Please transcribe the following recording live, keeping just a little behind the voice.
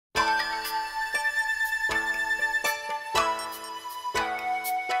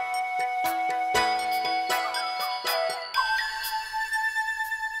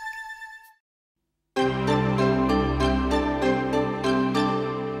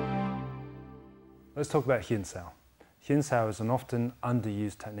Let's talk about Huen Sao. Huen Sao is an often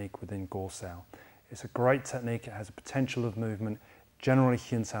underused technique within Gor Sao. It's a great technique, it has a potential of movement. Generally,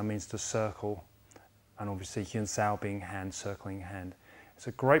 Huen Sao means to circle, and obviously Huen Sao being hand, circling hand. It's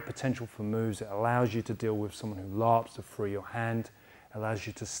a great potential for moves. It allows you to deal with someone who larps to free your hand, it allows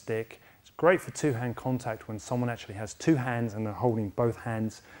you to stick. It's great for two-hand contact when someone actually has two hands and they're holding both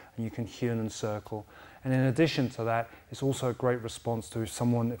hands and you can Huen and circle. And in addition to that, it's also a great response to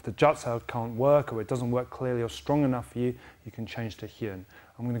someone, if the Jutsu can't work or it doesn't work clearly or strong enough for you, you can change to Huen.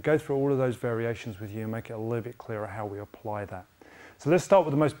 I'm going to go through all of those variations with you and make it a little bit clearer how we apply that. So let's start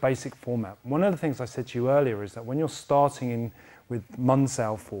with the most basic format. One of the things I said to you earlier is that when you're starting in with Mun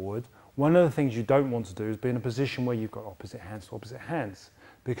Sao forward, one of the things you don't want to do is be in a position where you've got opposite hands to opposite hands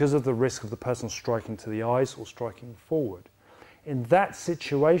because of the risk of the person striking to the eyes or striking forward. In that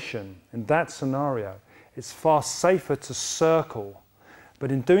situation, in that scenario, it's far safer to circle.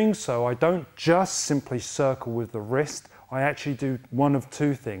 But in doing so, I don't just simply circle with the wrist, I actually do one of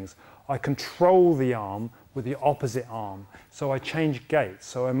two things. I control the arm with the opposite arm. So I change gaits.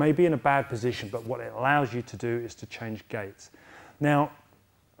 So I may be in a bad position, but what it allows you to do is to change gaits. Now,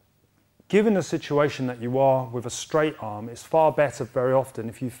 given the situation that you are with a straight arm, it's far better very often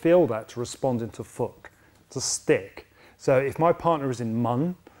if you feel that to respond into foot, to stick. So if my partner is in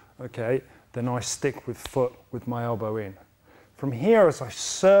mun, okay, then I stick with foot with my elbow in. From here, as I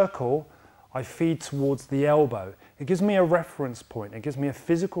circle, I feed towards the elbow. It gives me a reference point. It gives me a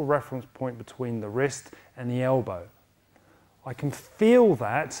physical reference point between the wrist and the elbow. I can feel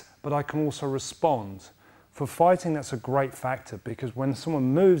that, but I can also respond. For fighting, that's a great factor because when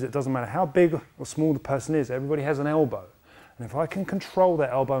someone moves, it doesn't matter how big or small the person is, everybody has an elbow. And if I can control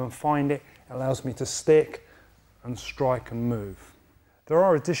that elbow and find it, it allows me to stick and strike and move. There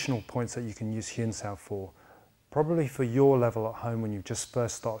are additional points that you can use Huen Sao for. Probably for your level at home when you just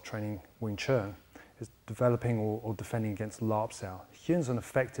first start training Wing Chun, is developing or defending against larp sao. Huen's an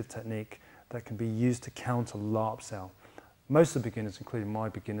effective technique that can be used to counter larp sao. Most of the beginners, including my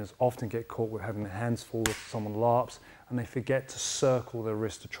beginners, often get caught with having their hands forward if someone larps and they forget to circle their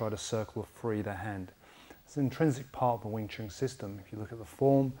wrist to try to circle or free their hand. It's an intrinsic part of the Wing Chun system. If you look at the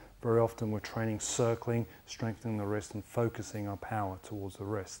form, very often we're training circling, strengthening the wrist and focusing our power towards the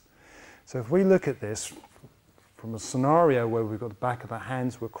wrist. So if we look at this from a scenario where we've got the back of the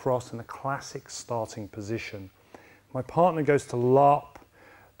hands, we're crossed in a classic starting position. My partner goes to larp.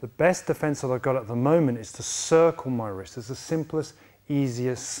 The best defense that I've got at the moment is to circle my wrist. It's the simplest,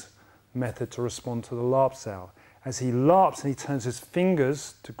 easiest method to respond to the larp sao. As he larps and he turns his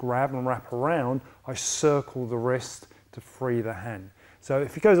fingers to grab and wrap around, I circle the wrist to free the hand. So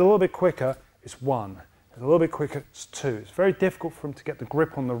if he goes a little bit quicker, it's 1. A little bit quicker, it's 2. It's very difficult for him to get the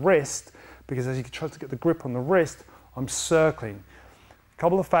grip on the wrist because as he tries to get the grip on the wrist, I'm circling. A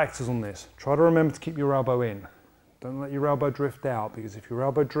couple of factors on this. Try to remember to keep your elbow in. Don't let your elbow drift out because if your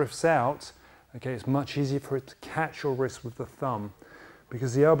elbow drifts out, okay, it's much easier for it to catch your wrist with the thumb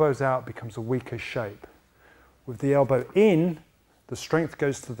because the elbow's out becomes a weaker shape. With the elbow in, the strength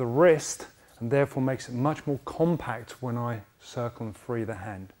goes to the wrist and therefore makes it much more compact when I circle and free the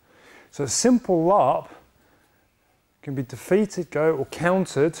hand. So a simple larp can be defeated, or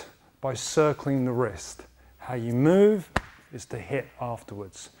countered by circling the wrist. How you move is to hit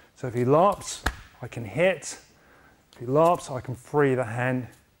afterwards. So if he larps, I can hit. If he larps, I can free the hand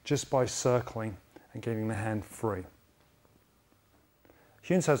just by circling and getting the hand free.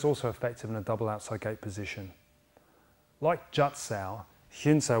 Huen Sao is also effective in a double outside gate position. Like Jutsu,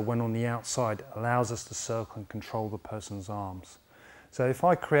 Huen Sao, when on the outside, allows us to circle and control the person's arms. So if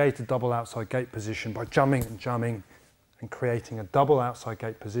I create a double outside gate position by jumping and creating a double outside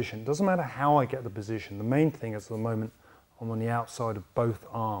gate position, it doesn't matter how I get the position. The main thing is at the moment I'm on the outside of both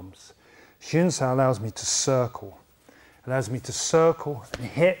arms. Huen Sao allows me to circle. It allows me to circle and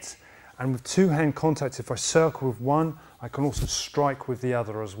hit, and with two-hand contact, if I circle with one, I can also strike with the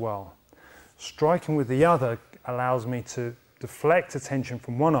other as well. Striking with the other allows me to deflect attention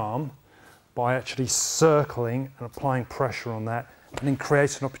from one arm by actually circling and applying pressure on that, and then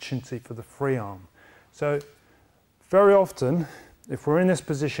create an opportunity for the free arm. So very often, if we're in this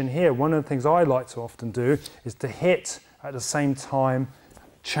position here, one of the things I like to often do is to hit at the same time,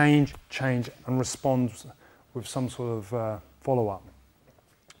 change, and respond with some sort of follow-up.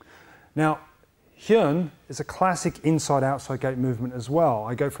 Now, Huen is a classic inside-outside gate movement as well.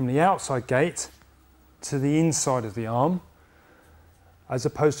 I go from the outside gate to the inside of the arm, as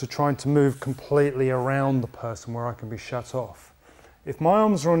opposed to trying to move completely around the person where I can be shut off. If my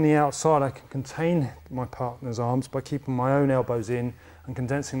arms are on the outside, I can contain my partner's arms by keeping my own elbows in and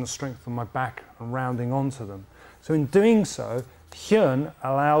condensing the strength of my back and rounding onto them. So in doing so, Huen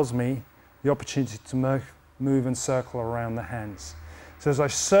allows me the opportunity to move and circle around the hands. So as I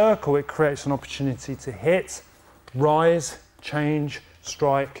circle, it creates an opportunity to hit, rise, change,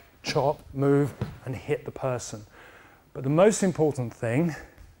 strike, chop, move, and hit the person. But the most important thing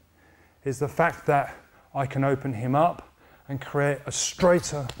is the fact that I can open him up and create a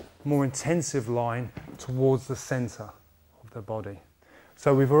straighter, more intensive line towards the center of the body.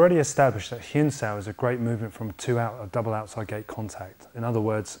 So we've already established that Huen Sao is a great movement from a double outside gate contact. In other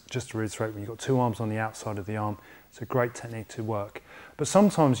words, just to reiterate, when you've got two arms on the outside of the arm, it's a great technique to work. But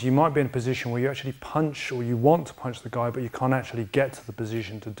sometimes you might be in a position where you actually punch, or you want to punch the guy, but you can't actually get to the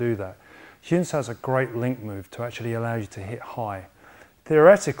position to do that. Huen Sao is a great link move to actually allow you to hit high.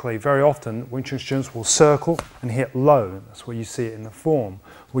 Theoretically, very often, Wing Chun students will circle and hit low. That's where you see it in the form,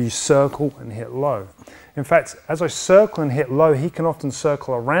 where you circle and hit low. In fact, as I circle and hit low, he can often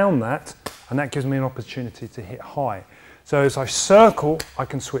circle around that, and that gives me an opportunity to hit high. So as I circle, I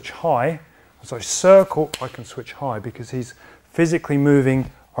can switch high. As I circle, I can switch high, because he's physically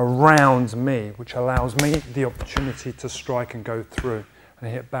moving around me, which allows me the opportunity to strike and go through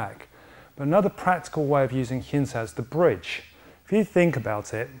and hit back. But another practical way of using Huen Sao is the bridge. If you think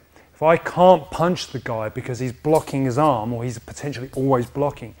about it, if I can't punch the guy because he's blocking his arm, or he's potentially always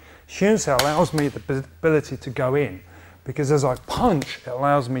blocking, Huen Sao allows me the ability to go in, because as I punch, it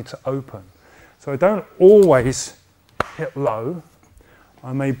allows me to open. So I don't always hit low.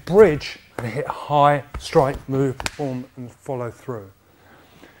 I may bridge and hit high, strike, move, form, and follow through.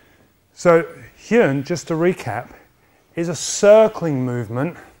 So Huen, just to recap, is a circling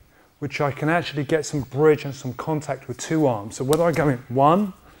movement which I can actually get some bridge and some contact with two arms. So whether I go in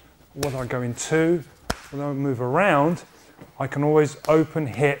one, whether I go in two, whether I move around, I can always open,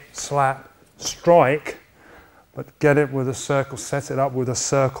 hit, slap, strike, but get it with a circle, set it up with a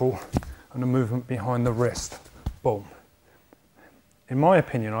circle and a movement behind the wrist. Boom. In my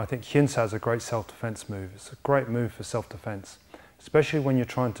opinion, I think Huen Sao is a great self-defense move. It's a great move for self-defense, especially when you're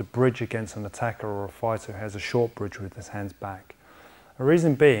trying to bridge against an attacker or a fighter who has a short bridge with his hands back. The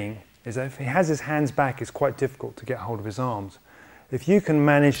reason being is that if he has his hands back, it's quite difficult to get hold of his arms. If you can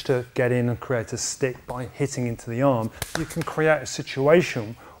manage to get in and create a stick by hitting into the arm, you can create a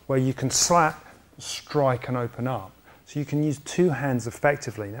situation where you can slap, strike, and open up. So you can use two hands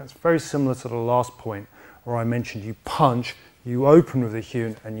effectively. That's very similar to the last point where I mentioned you punch, you open with a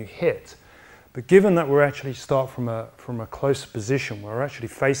Huen, and you hit. But given that we're actually start from a closer position, where we're actually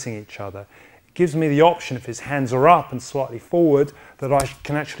facing each other, it gives me the option, if his hands are up and slightly forward, that I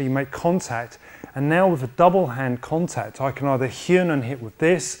can actually make contact. And now with a double hand contact, I can either Huen and hit with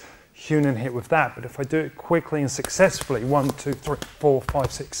this, Huen and hit with that. But if I do it quickly and successfully, 1, 2, 3, 4,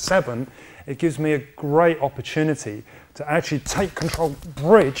 5, 6, 7, it gives me a great opportunity to actually take control,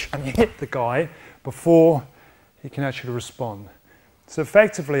 bridge, and hit the guy before he can actually respond. So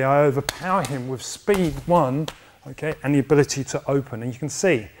effectively, I overpower him with speed, one, okay, and the ability to open. And you can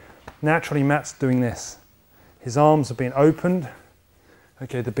see, naturally, Matt's doing this. His arms are being opened,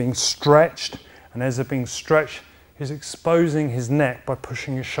 okay, they're being stretched, and as they're being stretched, he's exposing his neck by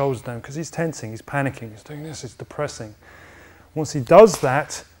pushing his shoulders down, because he's tensing, he's panicking, he's doing this, he's depressing. Once he does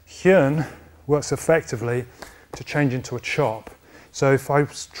that, Huen works effectively to change into a chop. So if I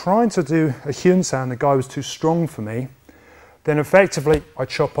was trying to do a Huen Sao and the guy was too strong for me, then effectively I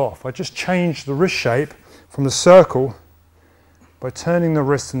chop off. I just change the wrist shape from the circle by turning the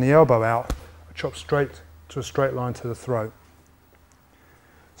wrist and the elbow out. I chop straight to a straight line to the throat.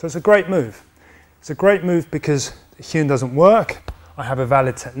 So it's a great move. It's a great move because the Huen doesn't work. I have a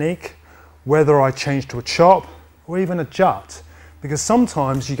valid technique, whether I change to a chop or even a jut. Because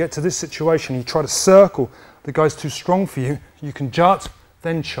sometimes you get to this situation, you try to circle, the guy's too strong for you, you can jut,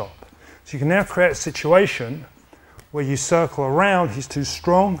 then chop. So you can now create a situation where you circle around, he's too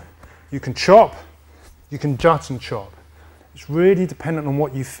strong, you can chop, you can jut and chop. It's really dependent on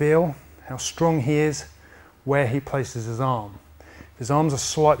what you feel, how strong he is, where he places his arm. If his arms are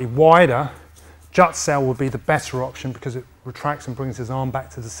slightly wider, jut Sao will be the better option because it retracts and brings his arm back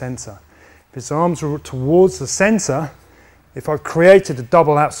to the center. If his arms are towards the center, if I've created a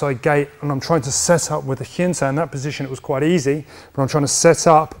double outside gate and I'm trying to set up with a Huen Sao, in that position it was quite easy, but I'm trying to set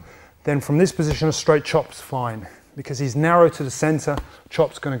up, then from this position a straight chop's fine. Because he's narrow to the center,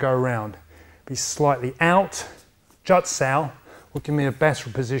 chop's going to go around. If he's slightly out, jut Sao will give me a better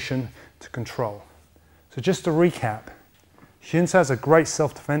position to control. So just to recap, Huen Sao is a great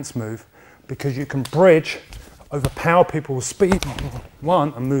self-defense move because you can bridge, overpower people with speed,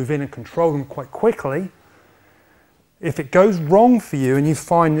 one, and move in and control them quite quickly. If it goes wrong for you and you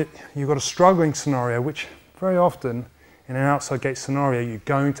find that you've got a struggling scenario, which very often in an outside gate scenario, you're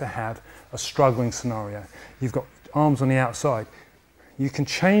going to have a struggling scenario. You've got arms on the outside. you can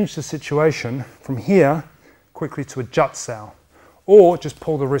change the situation from here quickly to a jut sow, or just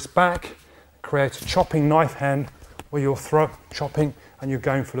pull the wrist back, create a chopping knife hand where you're chopping and you're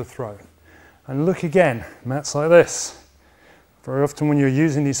going for the throw. And look again, mats like this. Very often when you're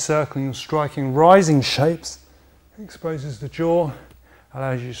using these circling and striking rising shapes, it exposes the jaw,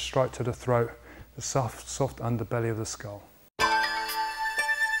 allows you to strike to the throat, the soft underbelly of the skull.